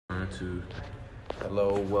YouTube.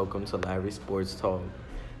 Hello, welcome to Larry Sports Talk.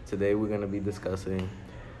 Today we're going to be discussing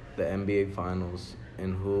the NBA Finals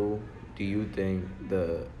and who do you think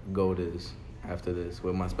the GOAT is after this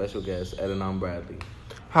with my special guest, Edenon Bradley.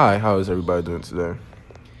 Hi, how is everybody doing today?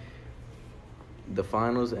 The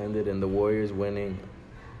finals ended in the Warriors winning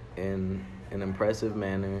in an impressive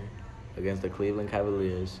manner against the Cleveland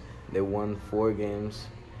Cavaliers. They won 4 games,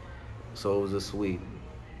 so it was a sweep.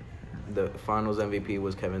 The finals MVP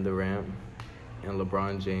was Kevin Durant, and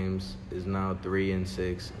LeBron James is now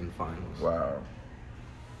 3-6 in finals. Wow.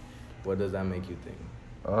 What does that make you think?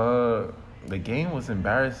 The game was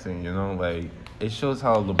embarrassing, like it shows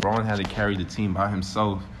how LeBron had to carry the team by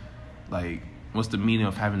himself. Like, what's the meaning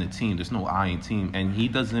of having a team? There's no I in team, and he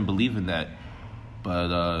doesn't believe in that.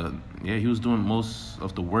 But he was doing most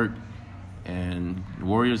of the work, and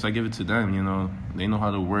Warriors, I give it to them. They know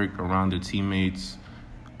how to work around their teammates.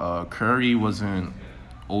 Curry wasn't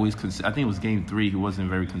always I think it was game 3. He wasn't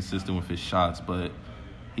very consistent with his shots, but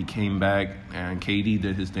he came back, and KD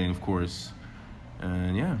did his thing, of course.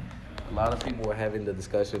 And yeah. A lot of people were having the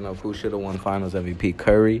discussion of who should have won Finals MVP,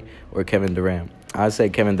 Curry or Kevin Durant. I'd say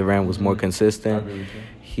Kevin Durant was more consistent. I agree with you.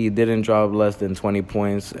 He didn't drop less than 20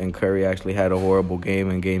 points, and Curry actually had a horrible game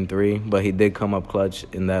in Game 3. But he did come up clutch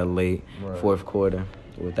in that late fourth quarter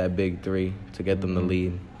with that big 3 to get them the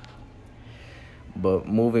lead. But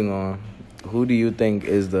moving on, who do you think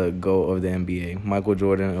is the GOAT of the NBA, Michael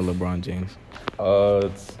Jordan or LeBron James?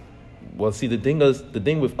 Well, see, the thing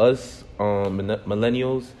with us,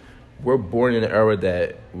 millennials, we're born in an era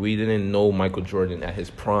that we didn't know Michael Jordan at his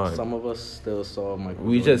prime. Some of us still saw Michael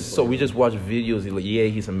We Jordan. we just watch videos. Like, yeah,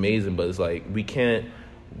 he's amazing, but it's like we can't.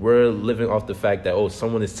 We're living off the fact that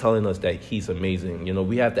someone is telling us that he's amazing.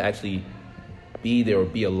 We have to actually be there or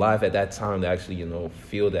be alive at that time to actually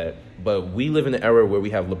feel that. But we live in an era where we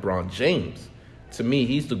have LeBron James. To me,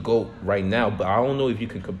 he's the GOAT right now. But I don't know if you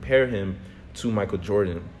can compare him to Michael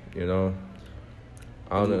Jordan. I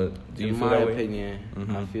don't know. Do you feel that way? In my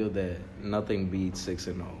opinion, I feel that nothing beats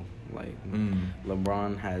 6-0. Like,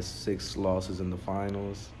 LeBron has 6 losses in the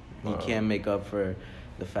finals. He can't make up for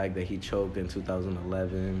the fact that he choked in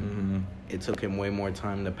 2011. It took him way more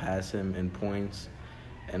time to pass him in points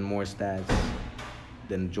and more stats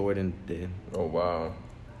than Jordan did. Oh, wow.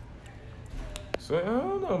 So, I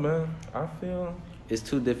don't know, man. I feel it's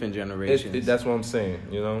 2 different generations. That's what I'm saying,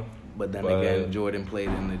 But then again, Jordan played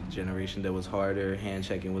in the generation that was harder. Hand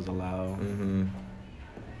checking was allowed.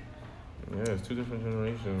 Yeah, it's 2 different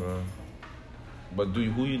generations, man. But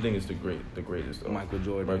who you think is the greatest? Though? Michael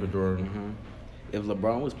Jordan. Michael Jordan. If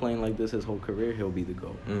LeBron was playing like this his whole career, he'll be the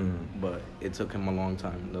GOAT. But it took him a long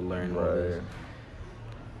time to learn all this.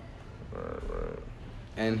 Right.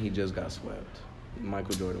 And he just got swept.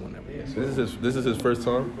 Michael Jordan whenever he gets swept. This is his first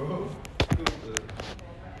time?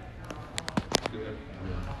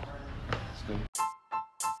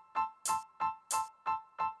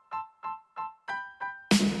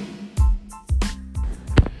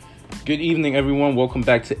 Good evening, everyone. Welcome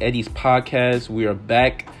back to Eddie's podcast. We are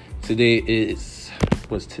back. Today is,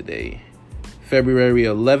 what's today? February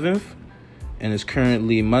 11th, and it's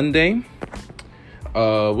currently Monday.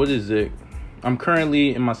 What is it? I'm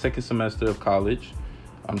currently in my 2nd semester of college.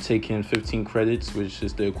 I'm taking 15 credits, which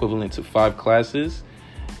is the equivalent to 5 classes.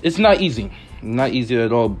 It's not easy. Not easy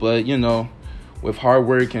at all, but, with hard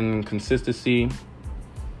work and consistency,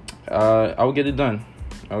 I'll get it done.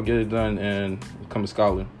 I'll get it done and become a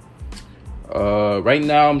scholar. Right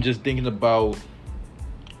now, I'm just thinking about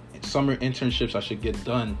summer internships I should get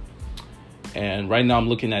done. And right now, I'm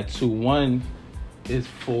looking at 2. One is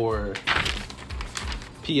for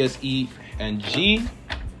PSE and G.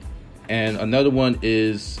 And another one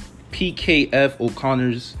is PKF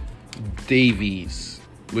O'Connor's Davies,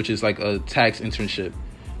 which is like a tax internship.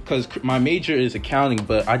 Because my major is accounting,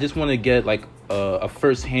 but I just want to get like a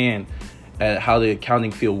first hand at how the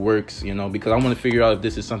accounting field works, because I want to figure out if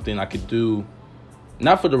this is something I could do,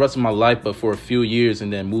 not for the rest of my life, but for a few years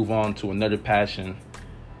and then move on to another passion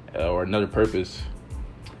or another purpose.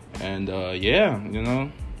 And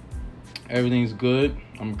everything's good.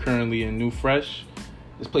 I'm currently in New Fresh.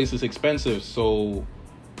 This place is expensive, so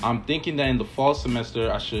I'm thinking that in the fall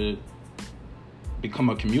semester I should become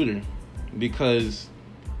a commuter because,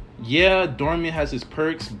 dormant has its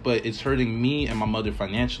perks, but it's hurting me and my mother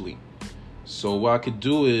financially. So what I could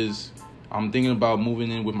do is I'm thinking about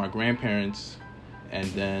moving in with my grandparents and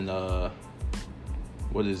then, And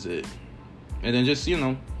then just,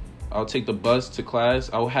 I'll take the bus to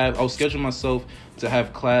class. I'll schedule myself to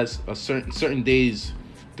have class a certain days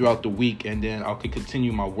throughout the week, and then I could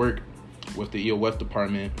continue my work with the EOF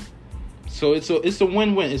department. So it's a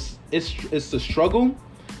win-win. It's a struggle,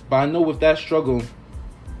 But I know with that struggle,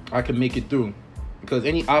 I can make it through. Because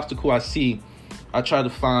any obstacle I see, I try to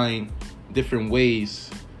find different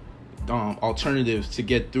ways, alternatives to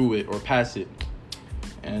get through it or pass it.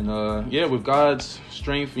 And with God's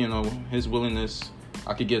strength, His willingness,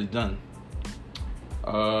 I could get it done.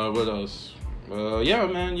 What else?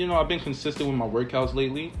 Man, I've been consistent with my workouts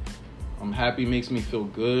lately. I'm happy, makes me feel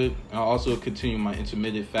good. I also continue my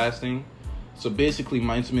intermittent fasting. So basically,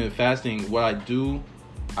 my intermittent fasting, what I do,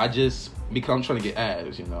 I just I'm trying to get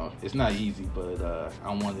abs, It's not easy, but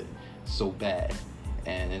I want it so bad.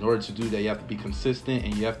 And in order to do that, you have to be consistent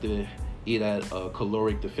and you have to eat at a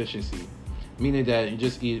caloric deficiency. Meaning that you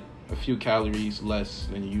just eat a few calories less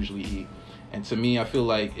than you usually eat. And to me, I feel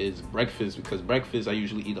like it's breakfast, because breakfast, I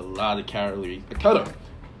usually eat a lot of calories. I cut up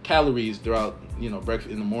calories throughout,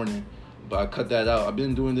 breakfast in the morning. But I cut that out. I've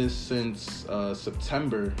been doing this since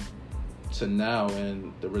September to now.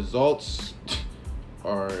 And the results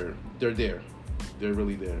they're there. They're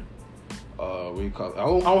really there. I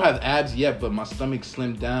don't have abs yet, but my stomach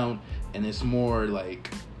slimmed down. And it's more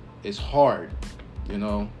like, it's hard.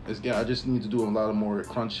 I just need to do a lot of more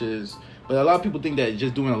crunches. But a lot of people think that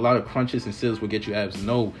just doing a lot of crunches and sit-ups will get you abs.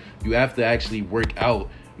 No, you have to actually work out.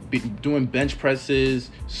 Doing bench presses,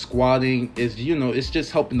 squatting is, it's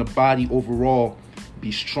just helping the body overall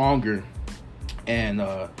be stronger. And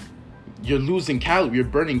you're losing calories. You're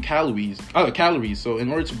burning calories. So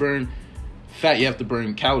in order to burn fat, you have to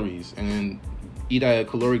burn calories, and then eat at a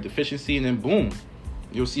caloric deficiency, and then boom,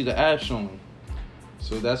 you'll see the abs showing.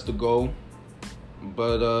 So that's the goal.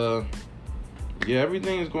 But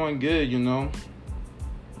everything is going good,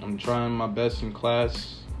 I'm trying my best in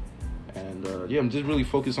class. And I'm just really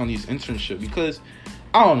focused on these internships, because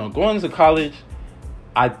I don't know, going to college,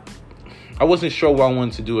 I wasn't sure what I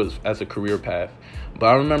wanted to do as a career path. But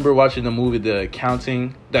I remember watching the movie The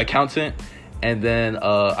Accountant, and then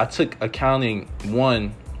I took accounting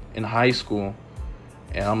 1 in high school,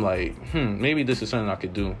 and I'm like, maybe this is something I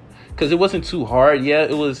could do. Because it wasn't too hard. Yeah,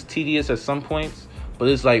 it was tedious at some points, but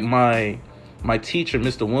it's like my teacher,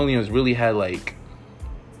 Mr. Williams, really had like,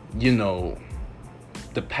 not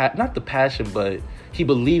the passion, but he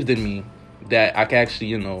believed in me that I could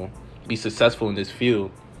actually, be successful in this field.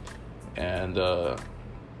 And,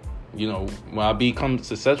 when I become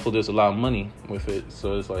successful, there's a lot of money with it.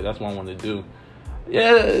 So it's like, that's what I want to do.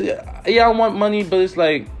 Yeah, I want money, but it's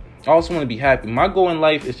like, I also want to be happy. My goal in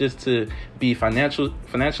life is just to be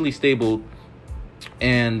financially stable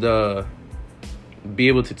and be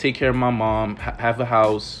able to take care of my mom, have a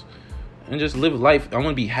house, and just live life. I want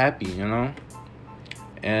to be happy,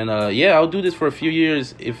 And I'll do this for a few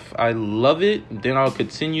years. If I love it, then I'll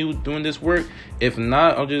continue doing this work. If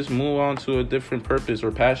not, I'll just move on to a different purpose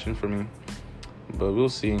or passion for me. But we'll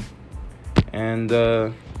see. And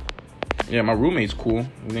my roommate's cool.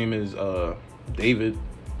 His name is David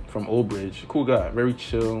from Old Bridge. Cool guy, very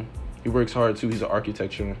chill. He works hard too. He's an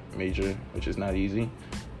architecture major, which is not easy,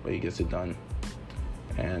 but he gets it done.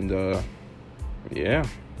 And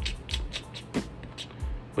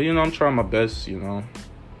but I'm trying my best,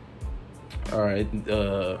 All right,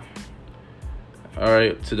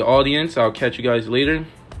 to the audience, I'll catch you guys later,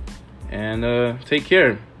 and take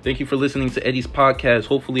care. Thank you for listening to Eddie's podcast.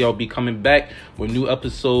 Hopefully I'll be coming back with new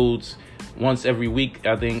episodes once every week.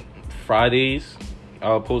 I think Fridays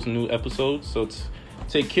I'll post new episodes. So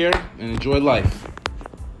take care and enjoy life.